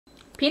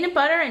Peanut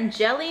butter and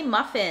jelly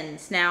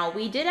muffins. Now,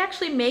 we did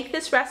actually make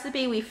this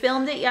recipe. We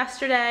filmed it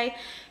yesterday,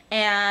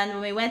 and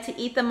when we went to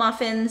eat the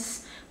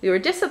muffins, we were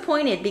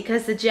disappointed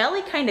because the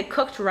jelly kind of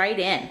cooked right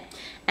in.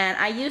 And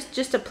I used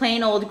just a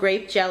plain old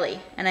grape jelly,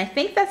 and I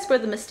think that's where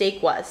the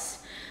mistake was.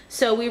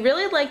 So we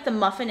really liked the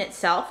muffin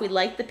itself. We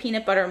liked the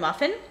peanut butter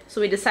muffin,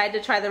 so we decided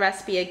to try the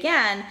recipe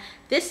again.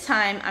 This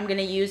time I'm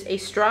gonna use a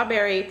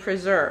strawberry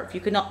preserve. You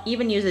could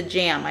even use a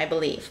jam, I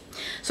believe.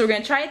 So we're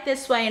gonna try it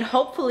this way, and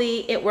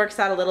hopefully it works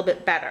out a little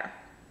bit better.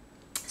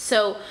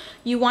 So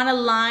you wanna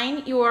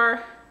line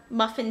your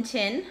muffin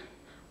tin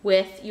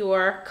with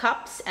your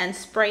cups and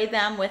spray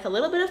them with a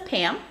little bit of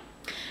Pam.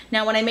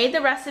 Now, when I made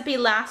the recipe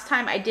last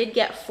time, I did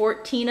get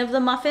 14 of the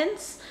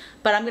muffins,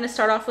 but I'm gonna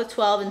start off with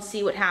 12 and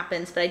see what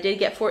happens, but I did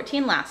get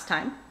 14 last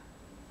time.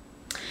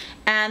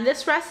 And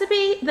this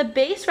recipe, the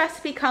base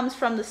recipe comes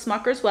from the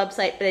Smucker's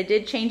website, but I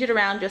did change it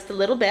around just a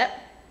little bit.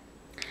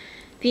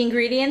 The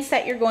ingredients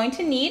that you're going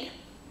to need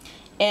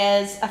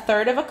is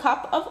 1/3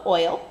 cup of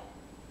oil,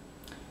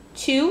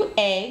 2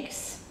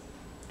 eggs,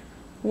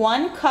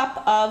 1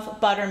 cup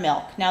of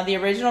buttermilk. Now, the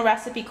original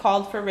recipe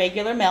called for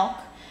regular milk,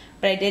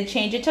 but I did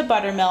change it to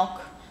buttermilk,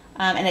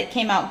 and it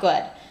came out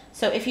good.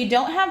 So if you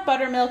don't have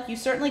buttermilk, you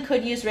certainly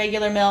could use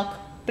regular milk,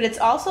 but it's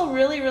also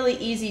really, really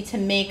easy to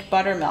make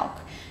buttermilk.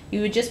 You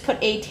would just put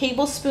a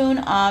tablespoon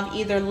of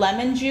either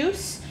lemon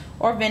juice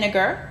or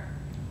vinegar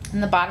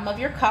in the bottom of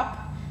your cup,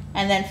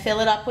 and then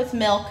fill it up with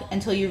milk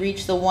until you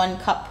reach the 1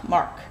 cup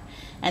mark.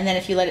 And then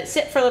if you let it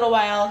sit for a little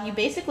while, you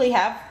basically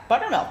have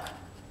buttermilk.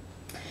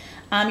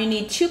 You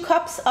need 2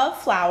 cups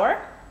of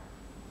flour.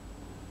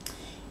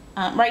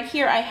 Right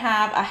here I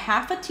have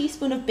 1/2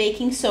 teaspoon of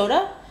baking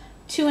soda,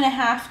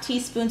 2½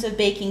 teaspoons of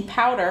baking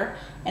powder,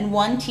 and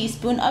 1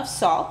 teaspoon of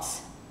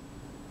salt.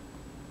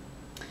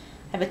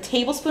 I have a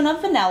tablespoon of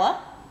vanilla,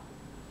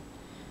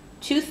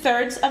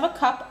 2/3 of a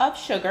cup of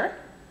sugar.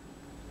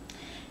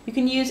 You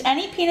can use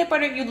any peanut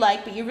butter you'd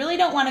like, but you really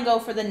don't want to go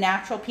for the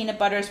natural peanut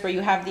butters where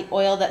you have the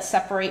oil that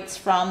separates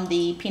from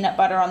the peanut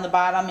butter on the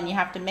bottom and you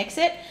have to mix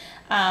it.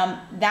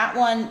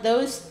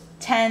 Those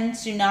tend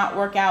to not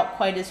work out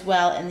quite as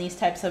well in these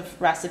types of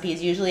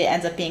recipes. Usually it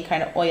ends up being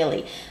kind of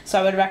oily. So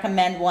I would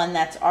recommend one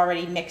that's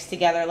already mixed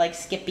together, like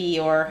Skippy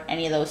or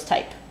any of those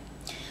type.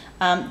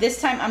 This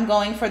time I'm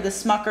going for the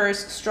Smucker's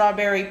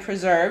strawberry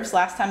preserves.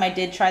 Last time I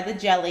did try the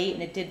jelly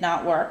and it did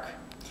not work.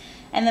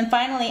 And then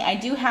finally, I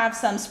do have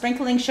some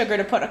sprinkling sugar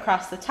to put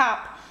across the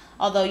top,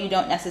 although you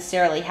don't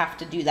necessarily have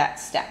to do that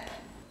step.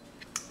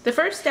 The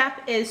first step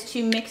is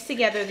to mix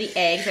together the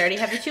eggs. I already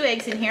have the 2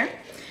 eggs in here.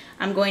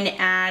 I'm going to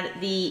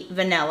add the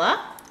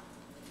vanilla,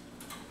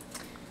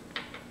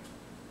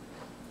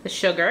 the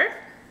sugar,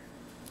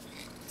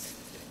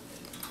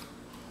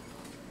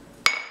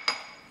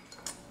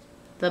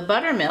 the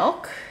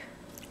buttermilk,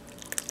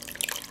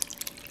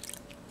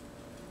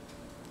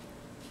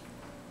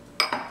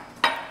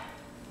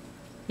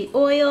 the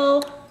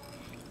oil,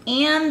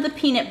 and the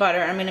peanut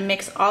butter. I'm going to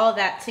mix all of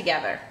that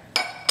together.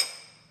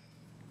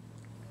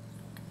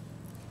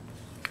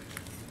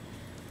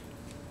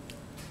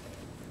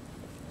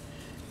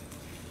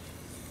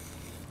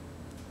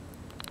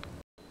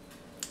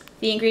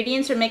 The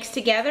ingredients are mixed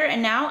together,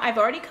 and now I've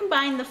already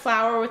combined the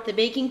flour with the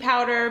baking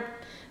powder,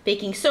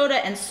 baking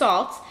soda, and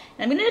salt.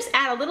 And I'm gonna just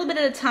add a little bit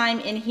at a time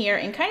in here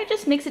and kind of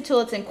just mix it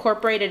till it's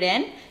incorporated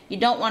in. You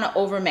don't want to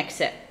over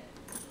mix it.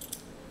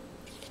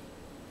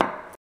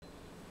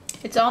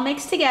 It's all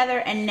mixed together,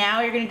 and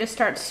now you're gonna just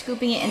start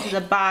scooping it into the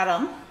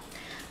bottom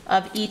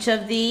of each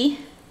of the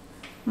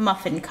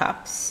muffin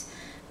cups.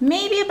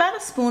 Maybe about a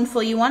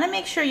spoonful. You want to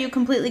make sure you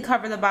completely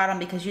cover the bottom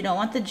because you don't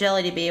want the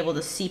jelly to be able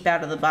to seep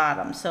out of the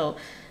bottom. So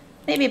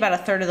maybe about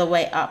 1/3 of the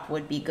way up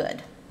would be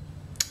good.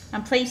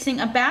 I'm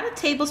placing about a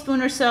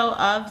tablespoon or so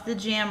of the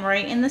jam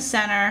right in the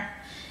center,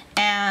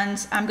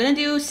 and I'm gonna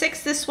do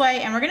 6 this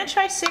way, and we're gonna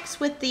try 6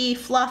 with the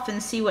fluff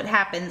and see what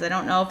happens. I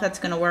don't know if that's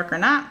gonna work or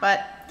not,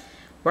 but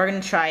we're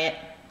gonna try it.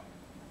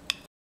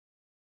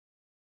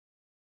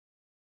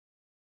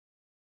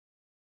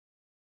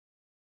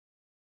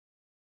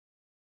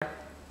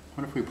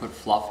 What if we put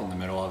fluff in the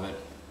middle of it?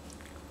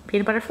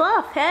 Peanut butter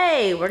fluff.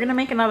 Hey, we're gonna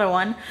make another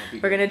one.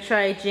 We're gonna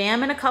try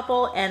jam in a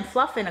couple and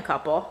fluff in a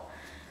couple,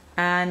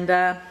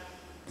 and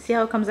see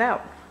how it comes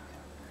out.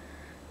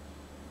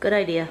 Good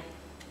idea.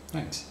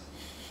 Thanks.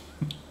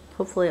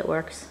 Hopefully it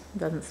works. It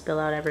doesn't spill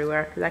out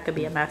everywhere, because that could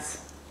be a mess.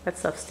 That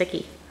stuff's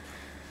sticky.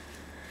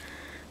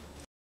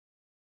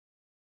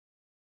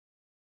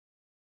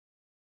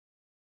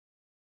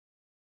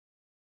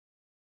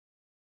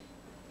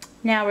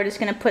 Now we're just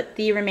going to put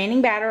the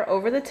remaining batter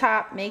over the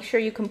top. Make sure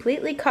you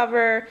completely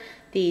cover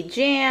the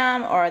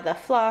jam or the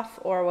fluff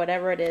or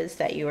whatever it is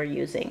that you are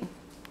using.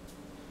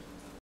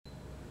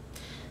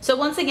 So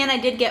once again, I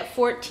did get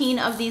 14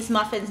 of these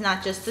muffins,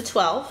 not just the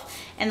 12.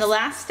 And the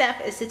last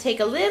step is to take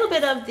a little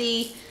bit of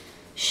the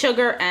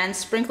sugar and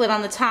sprinkle it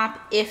on the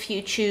top if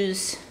you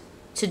choose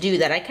to do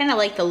that. I kind of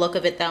like the look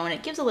of it though, and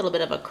it gives a little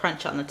bit of a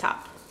crunch on the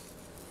top.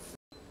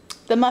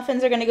 The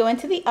muffins are going to go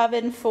into the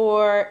oven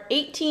for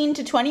 18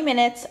 to 20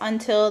 minutes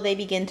until they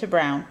begin to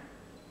brown.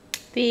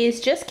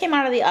 These just came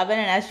out of the oven,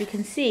 and as you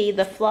can see,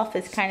 the fluff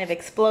is kind of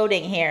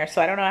exploding here,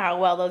 so I don't know how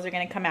well those are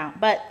going to come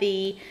out. But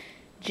the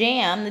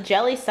jam, the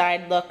jelly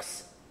side,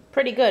 looks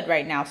pretty good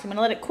right now. So I'm going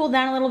to let it cool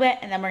down a little bit,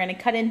 and then we're going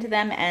to cut into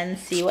them and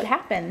see what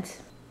happens.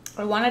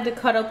 I wanted to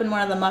cut open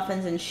one of the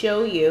muffins and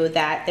show you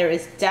that there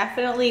is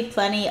definitely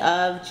plenty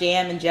of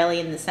jam and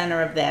jelly in the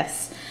center of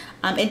this.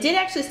 It did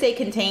actually stay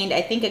contained.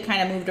 I think it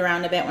kind of moved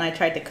around a bit when I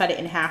tried to cut it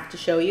in half to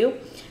show you.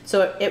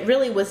 So it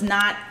really was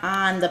not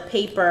on the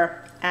paper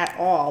at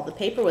all. The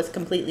paper was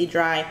completely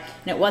dry,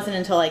 and it wasn't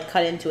until I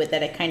cut into it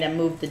that it kind of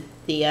moved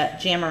the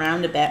jam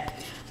around a bit.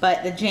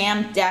 But the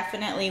jam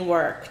definitely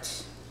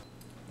worked.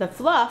 The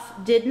fluff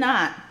did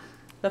not.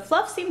 The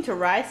fluff seemed to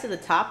rise to the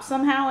top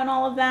somehow in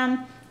all of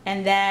them,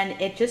 and then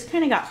it just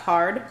kind of got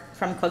hard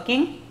from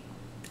cooking.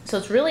 So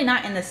it's really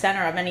not in the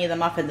center of any of the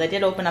muffins. I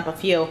did open up a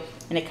few,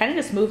 and it kind of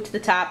just moved to the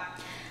top.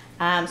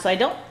 So I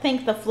don't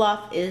think the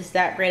fluff is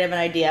that great of an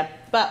idea,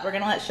 but we're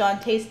gonna let Sean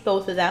taste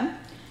both of them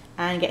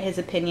and get his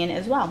opinion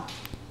as well.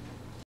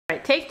 All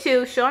right, take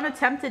two. Sean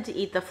attempted to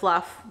eat the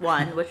fluff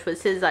one, which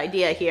was his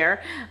idea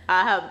here,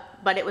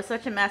 but it was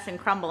such a mess and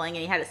crumbling,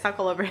 and he had it stuck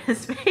all over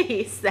his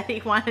face that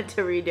he wanted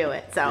to redo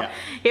it. So yeah.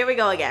 Here we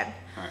go again.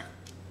 All right.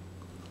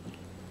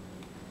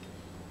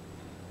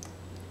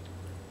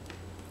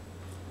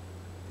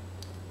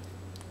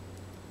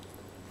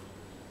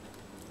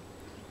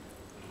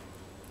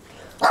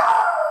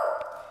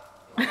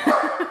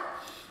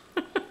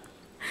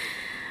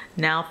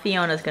 Now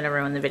Fiona's gonna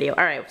ruin the video.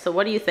 All right, so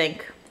what do you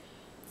think?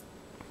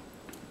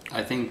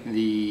 I think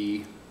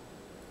the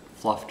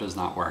fluff does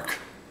not work.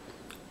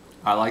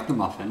 I like the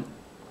muffin.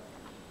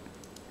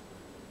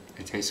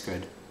 It tastes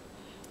good,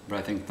 but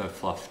I think the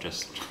fluff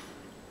just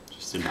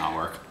did not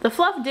work. The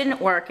fluff didn't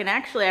work, and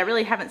actually I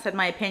really haven't said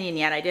my opinion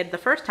yet. I did the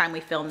first time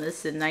we filmed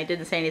this, and I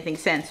didn't say anything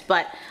since,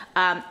 but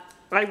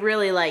I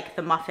really like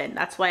the muffin.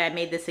 That's why I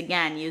made this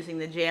again using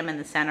the jam in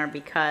the center,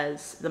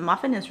 because the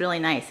muffin is really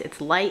nice.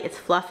 It's light, it's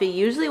fluffy.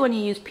 Usually when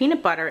you use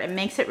peanut butter, it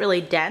makes it really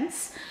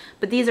dense,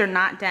 but these are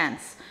not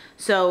dense.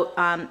 So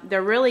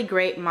they're really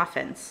great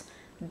muffins.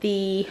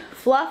 The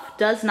fluff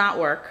does not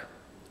work.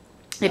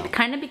 No. It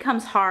kind of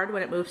becomes hard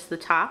when it moves to the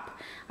top.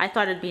 I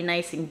thought it'd be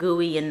nice and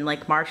gooey and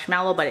like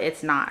marshmallow, but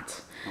it's not.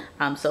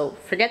 So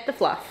forget the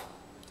fluff.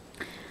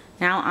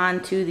 Now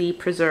on to the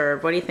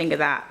preserve. What do you think of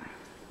that?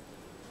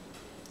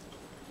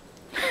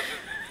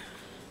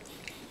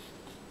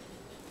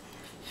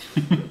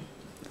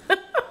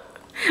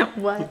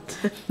 What?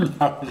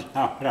 That was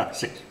not what I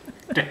was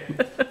expecting.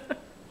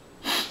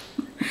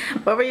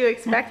 What were you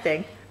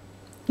expecting?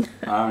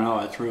 I don't know,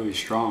 it's really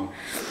strong.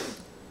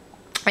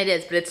 It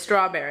is, but it's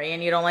strawberry,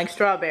 and you don't like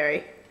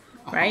strawberry,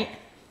 right?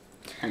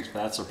 Thanks for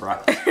that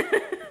surprise.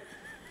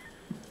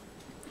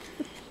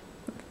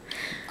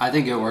 I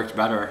think it worked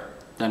better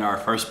than our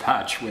first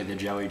batch where the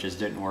jelly just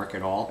didn't work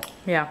at all.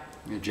 Yeah.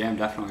 The jam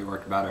definitely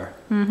worked better.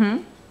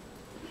 Mm-hmm.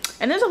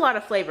 And there's a lot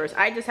of flavors.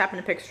 I just happen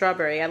to pick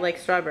strawberry. I like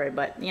strawberry,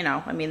 but you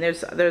know, I mean,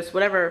 there's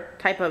whatever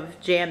type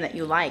of jam that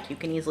you like, you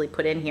can easily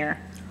put in here.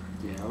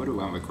 Yeah, I would have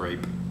went with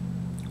grape.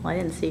 Well, I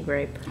didn't see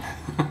grape.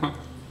 I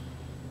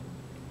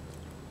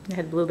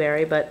had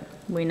blueberry, but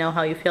we know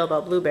how you feel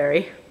about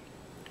blueberry.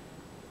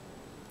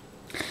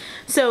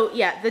 So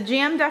yeah, the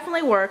jam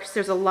definitely works.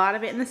 There's a lot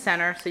of it in the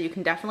center, so you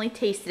can definitely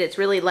taste it. It's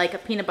really like a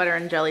peanut butter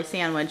and jelly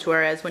sandwich,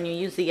 whereas when you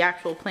use the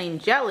actual plain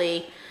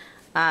jelly,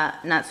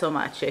 not so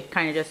much. It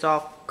kind of just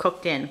all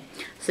cooked in.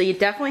 So you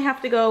definitely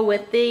have to go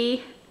with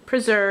the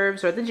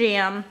preserves or the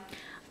jam.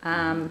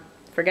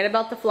 Forget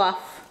about the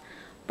fluff,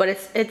 but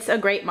it's a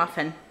great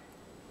muffin.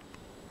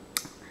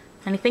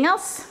 Anything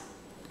else?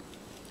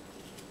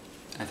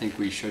 I think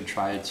we should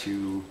try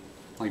to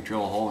like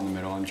drill a hole in the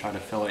middle and try to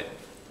fill it,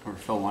 or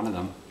fill one of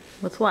them.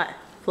 With what?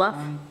 Fluff?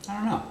 I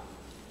don't know.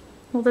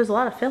 Well, there's a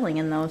lot of filling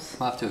in those.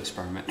 We'll have to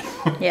experiment.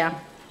 Yeah.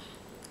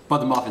 But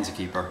the muffin's a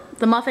keeper.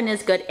 The muffin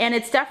is good, and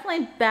it's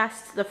definitely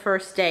best the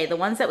first day. The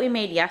ones that we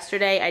made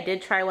yesterday, I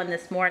did try one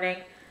this morning,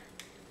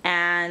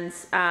 and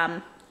it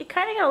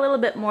kind of got a little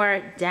bit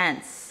more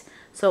dense.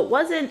 So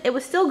it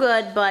was still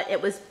good, but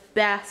it was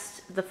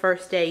best the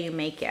first day you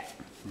make it.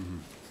 Mm-hmm.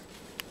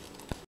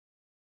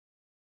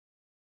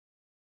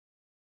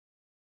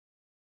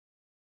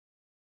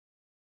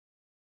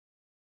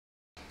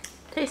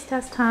 Taste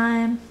test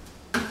time.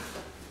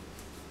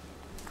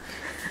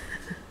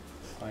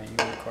 Why are you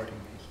recording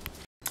me?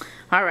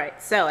 All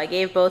right, so I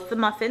gave both the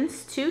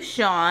muffins to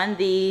Sean.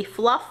 The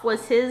fluff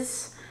was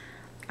his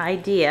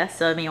idea,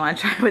 so I mean, you want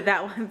to try with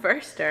that one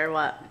first, or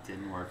what? It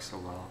didn't work so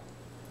well.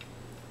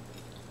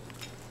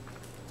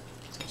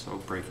 It's also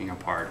breaking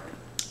apart.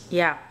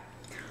 Yeah.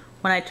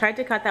 When I tried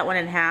to cut that one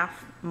in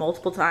half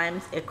multiple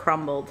times, it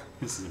crumbled.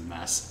 This is a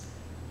mess.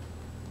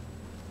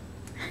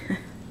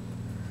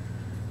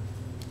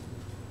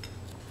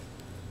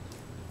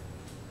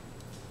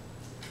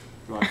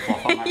 You want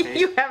fluff on my face?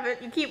 You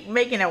keep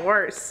making it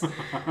worse.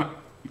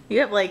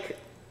 You have like,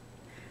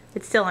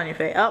 it's still on your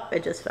face. Oh,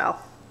 it just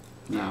fell.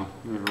 No,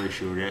 I'm gonna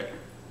reshoot it.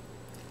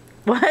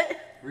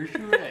 What?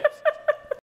 Reshoot it.